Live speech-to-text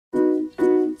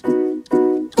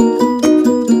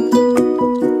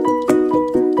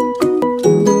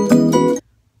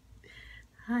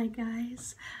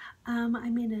guys.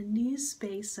 I'm in a new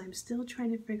space, so I'm still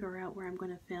trying to figure out where I'm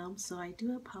going to film, so I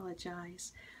do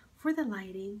apologize for the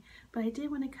lighting, but I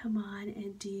did want to come on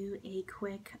and do a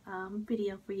quick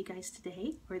video for you guys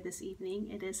today, or this evening.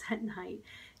 It is at night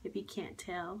if you can't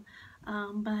tell,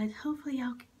 but hopefully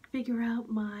I'll figure out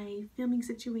my filming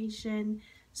situation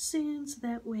soon, so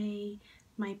that way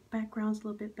my background's a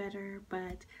little bit better.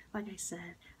 But like I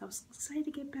said, I was excited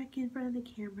to get back in front of the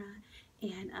camera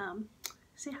and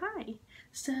say hi.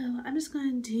 So I'm just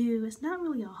going to do, it's not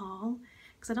really a haul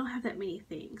because I don't have that many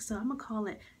things, so I'm gonna call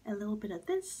it a little bit of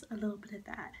this, a little bit of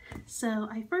that. So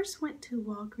I first went to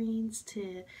Walgreens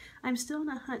I'm still on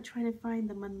a hunt trying to find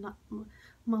the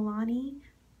MIlani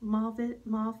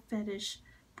Mauve Fetish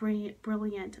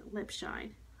Brilliant Lip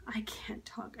Shine. I can't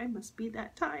talk, I must be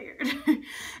that tired.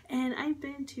 And I've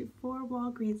been to 4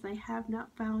 Walgreens and I have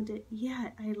not found it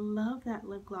yet. I love that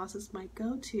lip gloss, it's my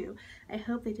go-to. I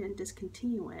hope they didn't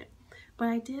discontinue it. But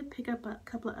I did pick up a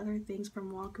couple of other things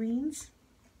from Walgreens.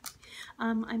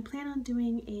 I'm planning on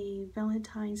doing a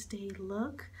Valentine's Day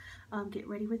look, get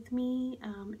ready with me,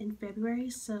 in February.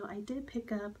 So I did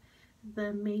pick up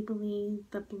the Maybelline,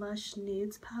 the Blush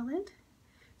Nudes palette.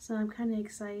 So I'm kind of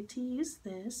excited to use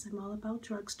this. I'm all about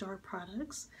drugstore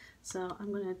products. So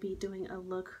I'm going to be doing a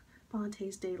look,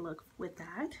 Valentine's Day look with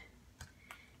that.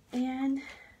 And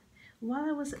while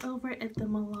I was over at the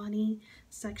MIlani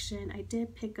section, I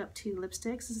did pick up 2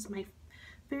 lipsticks. This is my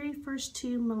very first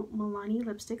 2 MIlani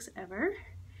lipsticks ever.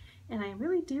 And I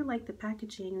really do like the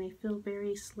packaging. They feel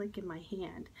very slick in my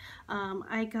hand.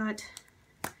 I got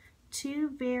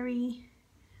 2 very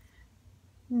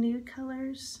nude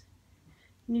colors,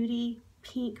 nudie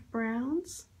pink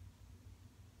browns.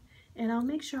 And I'll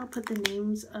make sure I'll put the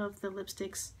names of the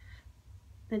lipsticks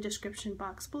in the description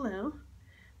box below.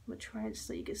 I'm going to try it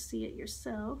so you can see it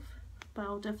yourself, but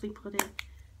I'll definitely put it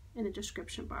in the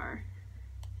description bar.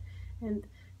 And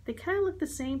they kind of look the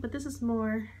same, but this is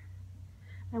more,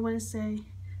 I want to say,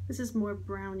 this is more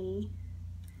brownie.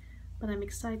 But I'm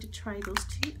excited to try those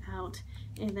 2 out.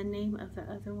 And the name of the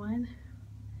other one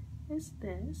is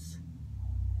this.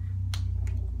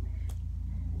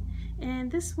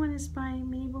 And this one is by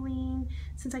Maybelline.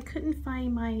 Since I couldn't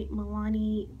find my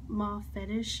MIlani Mauve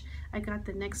Fetish, I got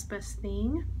the next best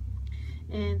thing.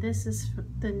 And this is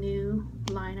the new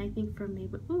line, I think, from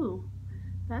Maybelline. Ooh,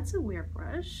 that's a weird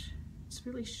brush. It's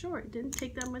really short. It didn't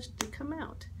take that much to come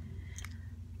out.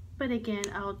 But again,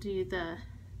 I'll do the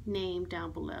name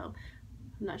down below.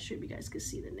 I'm not sure if you guys can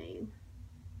see the name,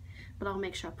 but I'll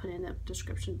make sure I put it in the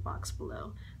description box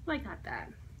below. But I got that.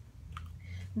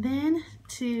 Then,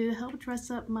 to help dress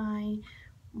up my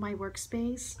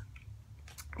workspace,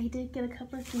 I did get a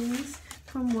couple of things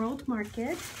from World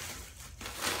Market,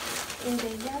 and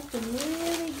they got them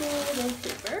really good on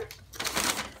paper.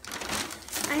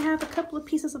 I have a couple of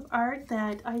pieces of art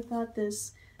that I thought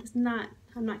this is not,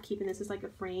 I'm not keeping this, it's like a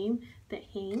frame that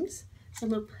hangs. So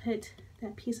I'm going to put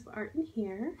that piece of art in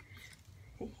here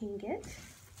and hang it.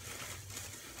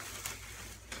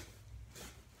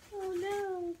 Oh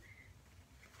no!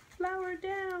 Flower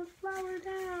down, flower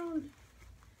down.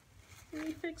 Let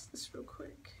me fix this real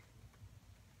quick.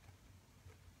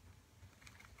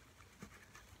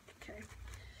 Okay.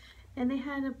 And they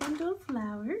had a bundle of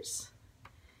flowers.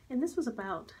 And this was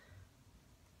about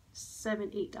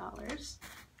 $7, $8.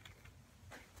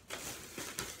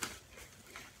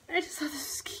 I just thought this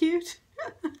was cute.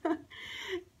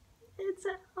 It's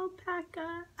an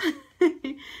alpaca.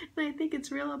 And I think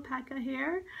it's real alpaca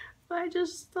hair. But I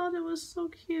just thought it was so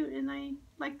cute, and I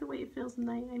like the way it feels, and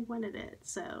I wanted it.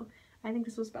 So I think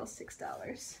this was about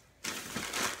 $6.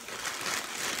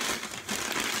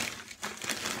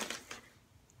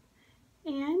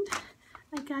 And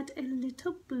I got a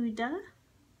little Buddha,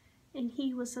 and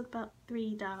he was about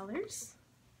 $3.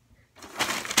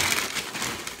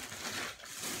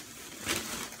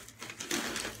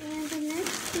 And the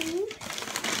next thing,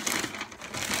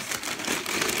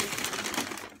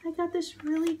 I got this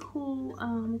really cool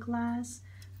glass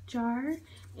jar,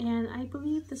 and I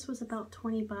believe this was about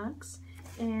 20 bucks.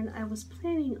 And I was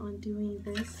planning on doing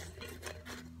this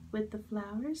with the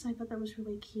flowers. I thought that was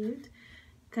really cute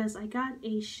because I got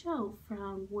a shelf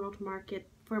from World Market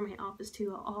for my office too,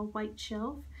 an all white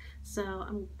shelf. So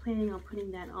I'm planning on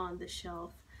putting that on the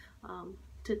shelf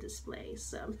to display,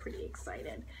 so I'm pretty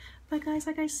excited. But guys,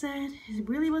 like I said, it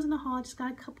really wasn't a haul. I just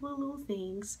got a couple of little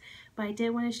things, but I did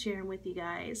want to share them with you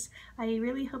guys. I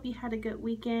really hope you had a good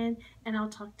weekend, and I'll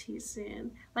talk to you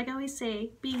soon. Like I always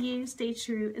say, be you, stay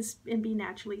true, and be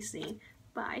naturally seen.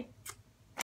 Bye.